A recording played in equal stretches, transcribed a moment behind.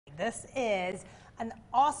This is an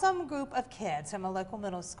awesome group of kids from a local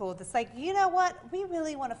middle school that's like, you know what, we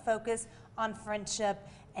really want to focus on friendship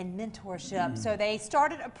and mentorship. So they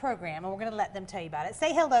started a program, and we're going to let them tell you about it.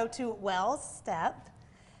 Say hello to Stepp,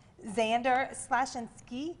 Xander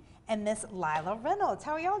Slashinski, and Miss Lila Reynolds.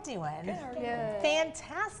 How are y'all doing? Good.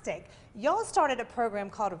 Fantastic. Y'all started a program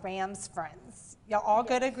called Rams Friends. Y'all all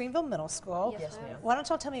go to Greenville Middle School. Yes, ma'am. Why don't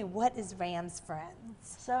y'all tell me, what is Rams Friends?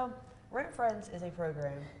 So, Rent Friends is a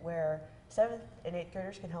program where 7th and 8th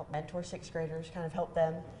graders can help mentor 6th graders, kind of help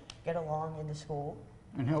them get along into school.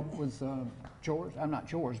 And help with chores, not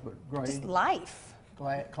chores, but Just grade life.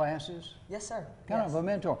 classes. Yes, sir. Kind of a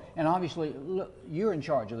mentor. And obviously, look, you're in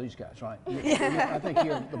charge of these guys, right? I think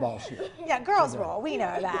you're the boss here. Yeah, girls roll. We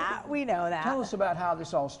know that. We know that. Tell us about how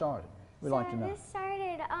this all started. We'd like to know. This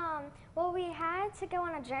started, well, we had to go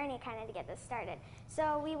on a journey kind of to get this started.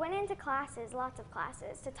 So we went into classes, lots of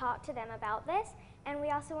classes, to talk to them about this. And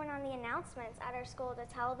we also went on the announcements at our school to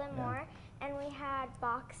tell them more. And we had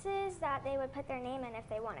boxes that they would put their name in if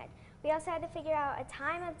they wanted. We also had to figure out a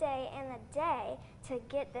time of day and the day to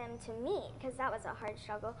get them to meet, because that was a hard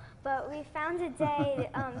struggle. But we found a day,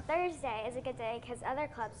 Thursday is a good day because other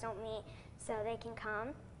clubs don't meet, so they can come.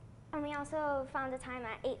 And we also found a time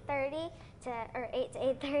at 8:30 or 8 to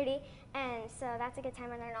 8:30, and so that's a good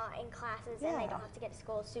time when they're not in classes and they don't have to get to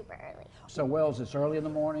school super early. So, Wells, it's early in the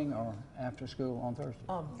morning or after school on Thursday?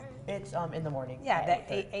 It's in the morning. Yeah, at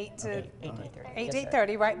the 8 to 8:30. 8 to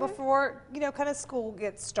 8:30, right before, you know, kind of school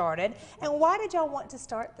gets started. And why did y'all want to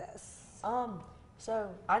start this? So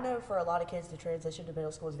I know for a lot of kids the transition to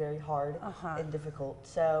middle school is very hard and difficult.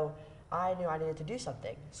 So I knew I needed to do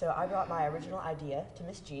something. So I brought my original idea to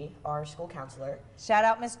Miss G, our school counselor. Shout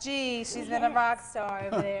out Miss G. She's been a rock star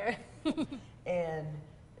over there.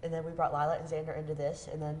 And then we brought Lila and Xander into this,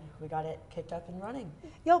 and then we got it kicked up and running.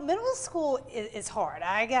 Yo, middle school is hard.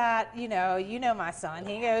 I got, you know my son.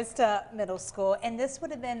 He goes to middle school, and this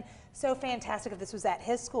would have been so fantastic if this was at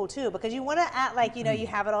his school too, because you want to act like, you know, you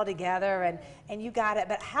have it all together and you got it.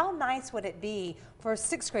 But how nice would it be for a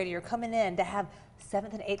 6th grader you're coming in to have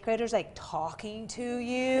 7th and 8th graders like talking to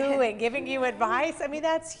you and giving you advice? I mean,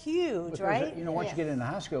 that's huge, Because, right? you know, once you get into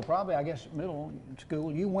high school, probably, I guess, middle school,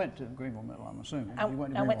 you went to Greenville Middle, I'm assuming. I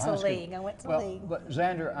went to League. I went to League. But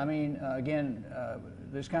Xander, I mean, again,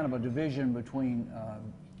 there's kind of a division between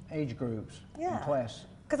age groups and class.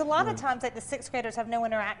 Because a lot of times, like, the 6th graders have no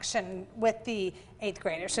interaction with the 8th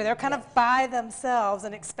graders, so they're kind of by themselves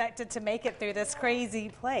and expected to make it through this crazy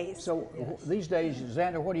place. So these days,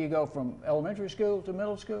 Xander, where do you go from elementary school to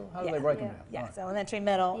middle school? How do they break them down? Yes, elementary,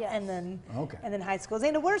 middle, and then high school.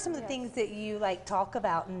 Xander, what are some of the things that you like talk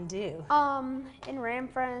about and do? In Ram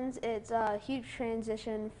Friends, it's a huge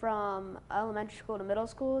transition from elementary school to middle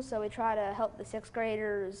school, so we try to help the 6th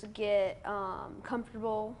graders get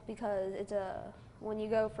comfortable, because when you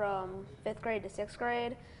go from 5th grade to 6th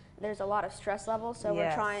grade, there's a lot of stress levels, so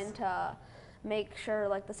we're trying to make sure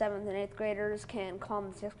like the 7th and 8th graders can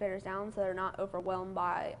calm the 6th graders down so they're not overwhelmed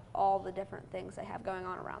by all the different things they have going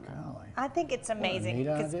on around them. I think it's amazing,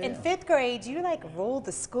 because in idea. 5th grade, you like ruled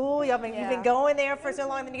the school. You've been going there for so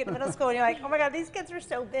long, then you get to middle school and you're like, oh my God, these kids are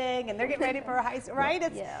so big and they're getting ready for high school, right?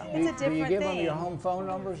 It's a different thing. Do you give them your home phone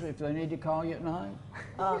numbers if they need to call you at night?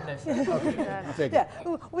 No, sir.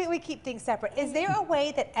 We keep things separate. Is there a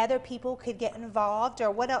way that other people could get involved,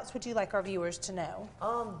 or what else would you like our viewers to know?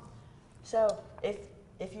 So if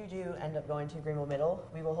you do end up going to Greenville Middle,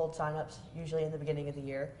 we will hold sign-ups usually in the beginning of the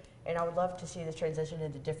year. And I would love to see this transition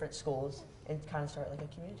into different schools and kind of start like a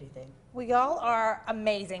community thing. Well, y'all are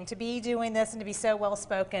amazing to be doing this and to be so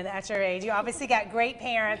well-spoken at your age. You obviously got great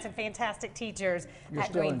parents and fantastic teachers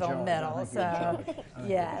at Greenville Middle. So,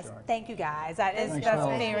 yes, thank you guys. That's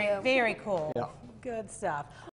very, very cool. Good stuff.